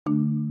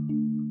Welcome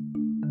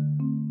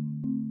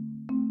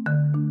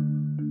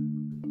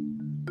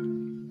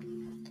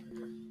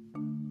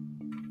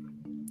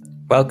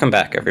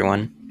back,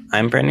 everyone.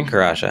 I'm Brandon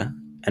Karaja,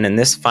 and in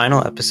this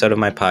final episode of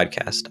my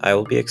podcast, I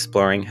will be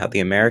exploring how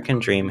the American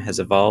dream has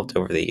evolved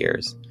over the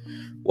years,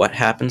 what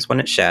happens when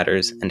it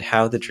shatters, and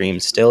how the dream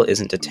still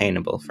isn't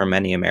attainable for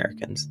many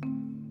Americans.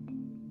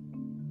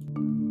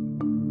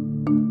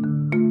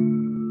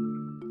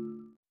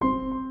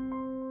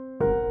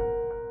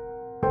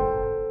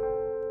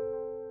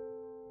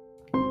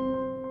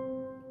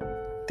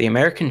 The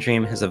American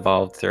dream has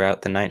evolved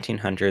throughout the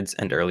 1900s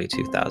and early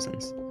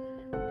 2000s.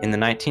 In the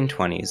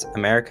 1920s,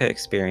 America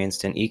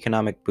experienced an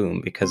economic boom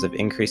because of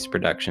increased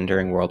production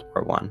during World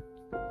War I.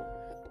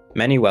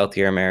 Many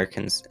wealthier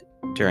Americans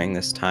during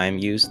this time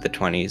used the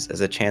 20s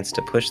as a chance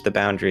to push the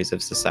boundaries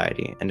of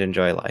society and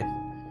enjoy life.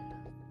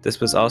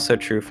 This was also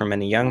true for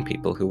many young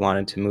people who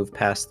wanted to move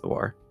past the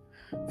war.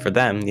 For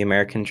them, the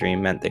American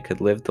dream meant they could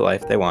live the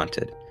life they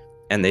wanted,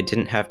 and they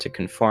didn't have to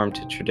conform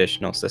to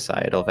traditional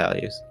societal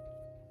values.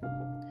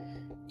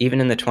 Even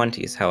in the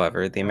 20s,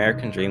 however, the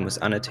American dream was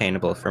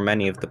unattainable for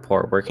many of the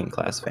poor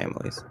working-class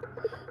families.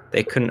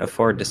 They couldn't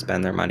afford to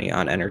spend their money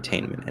on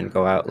entertainment and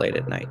go out late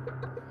at night.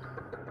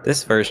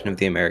 This version of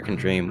the American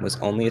dream was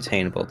only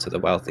attainable to the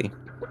wealthy.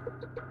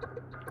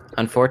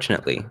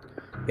 Unfortunately,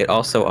 it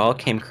also all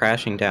came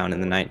crashing down in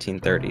the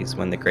 1930s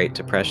when the Great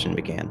Depression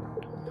began.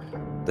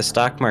 The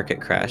stock market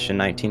crash in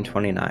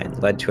 1929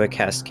 led to a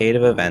cascade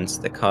of events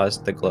that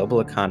caused the global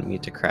economy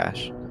to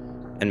crash,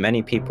 and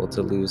many people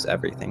to lose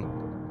everything.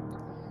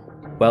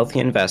 Wealthy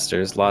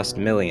investors lost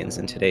millions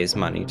in today's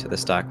money to the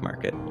stock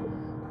market.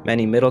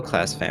 Many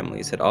middle-class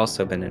families had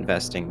also been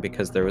investing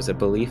because there was a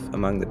belief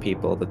among the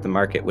people that the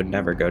market would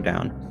never go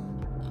down.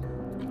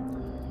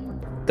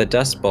 The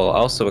Dust Bowl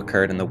also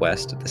occurred in the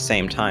West at the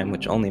same time,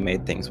 which only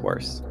made things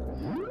worse.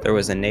 There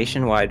was a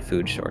nationwide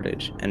food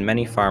shortage, and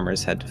many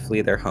farmers had to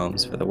flee their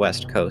homes for the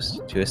West Coast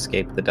to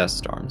escape the dust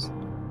storms.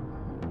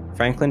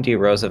 Franklin D.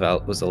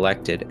 Roosevelt was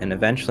elected and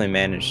eventually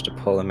managed to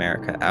pull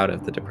America out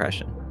of the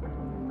Depression.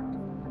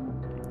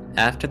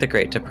 After the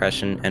Great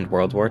Depression and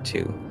World War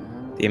II,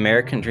 the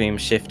American dream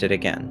shifted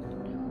again.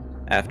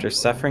 After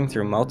suffering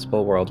through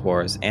multiple world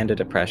wars and a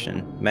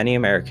depression, many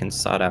Americans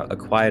sought out a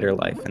quieter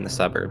life in the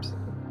suburbs.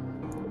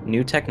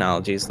 New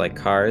technologies like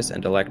cars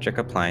and electric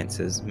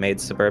appliances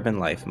made suburban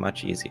life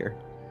much easier,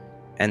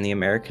 and the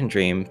American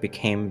dream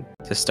became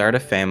to start a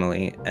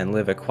family and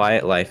live a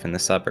quiet life in the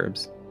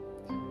suburbs.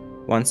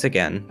 Once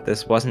again,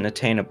 this wasn't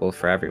attainable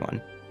for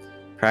everyone.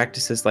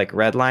 Practices like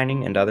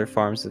redlining and other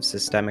forms of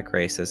systemic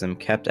racism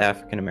kept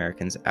African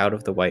Americans out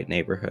of the white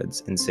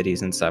neighborhoods in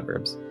cities and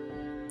suburbs.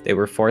 They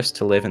were forced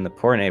to live in the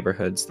poor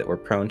neighborhoods that were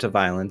prone to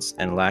violence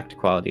and lacked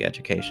quality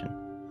education.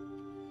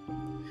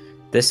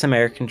 This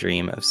American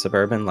dream of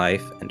suburban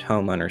life and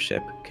home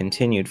ownership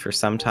continued for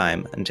some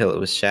time until it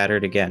was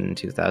shattered again in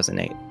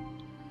 2008.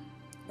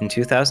 In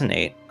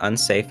 2008,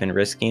 unsafe and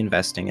risky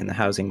investing in the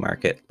housing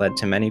market led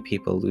to many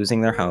people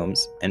losing their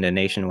homes and a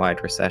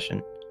nationwide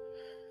recession.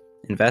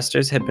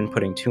 Investors had been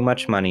putting too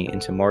much money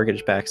into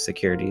mortgage-backed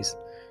securities,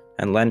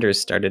 and lenders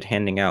started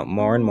handing out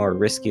more and more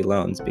risky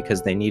loans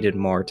because they needed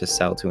more to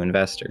sell to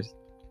investors.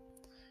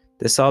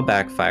 This all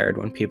backfired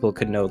when people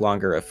could no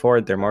longer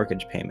afford their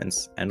mortgage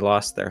payments and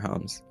lost their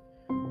homes.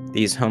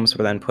 These homes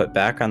were then put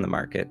back on the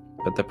market,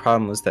 but the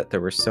problem was that there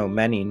were so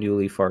many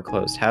newly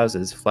foreclosed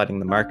houses flooding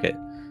the market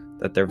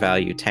that their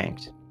value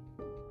tanked,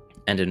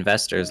 and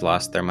investors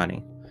lost their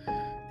money.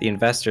 The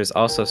investors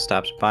also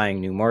stopped buying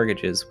new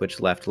mortgages,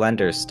 which left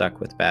lenders stuck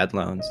with bad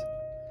loans.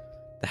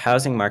 The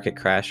housing market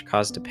crash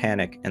caused a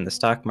panic, and the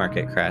stock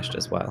market crashed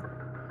as well.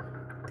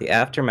 The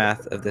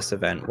aftermath of this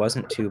event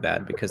wasn't too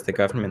bad because the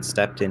government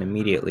stepped in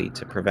immediately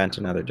to prevent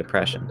another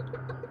depression.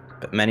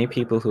 But many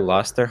people who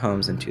lost their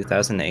homes in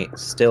 2008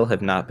 still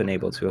have not been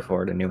able to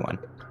afford a new one.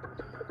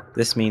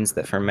 This means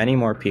that for many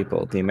more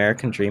people, the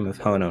American dream of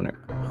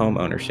home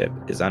ownership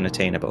is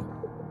unattainable.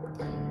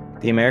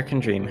 The American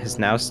dream has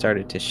now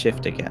started to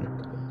shift again.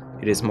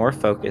 It is more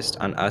focused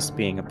on us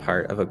being a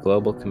part of a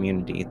global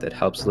community that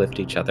helps lift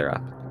each other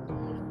up.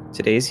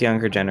 Today's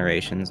younger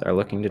generations are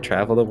looking to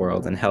travel the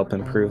world and help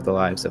improve the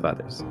lives of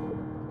others.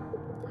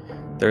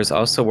 There is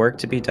also work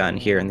to be done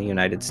here in the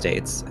United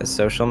States, as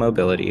social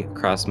mobility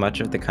across much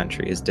of the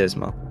country is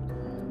dismal.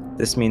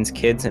 This means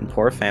kids in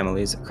poor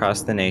families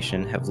across the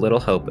nation have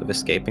little hope of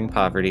escaping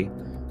poverty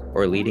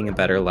or leading a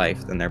better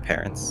life than their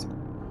parents.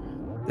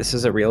 This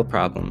is a real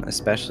problem,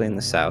 especially in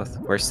the South,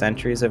 where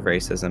centuries of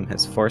racism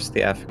has forced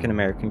the African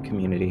American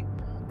community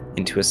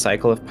into a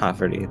cycle of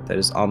poverty that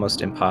is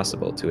almost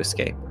impossible to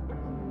escape.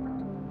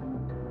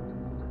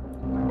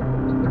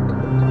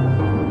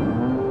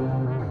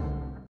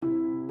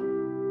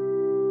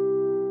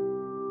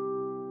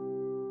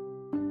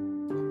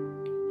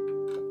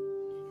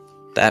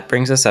 That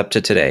brings us up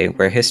to today,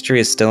 where history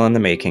is still in the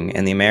making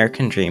and the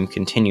American dream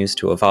continues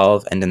to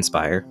evolve and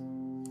inspire.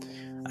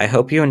 I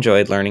hope you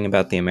enjoyed learning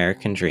about the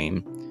American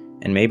dream,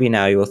 and maybe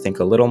now you will think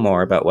a little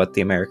more about what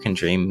the American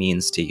dream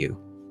means to you.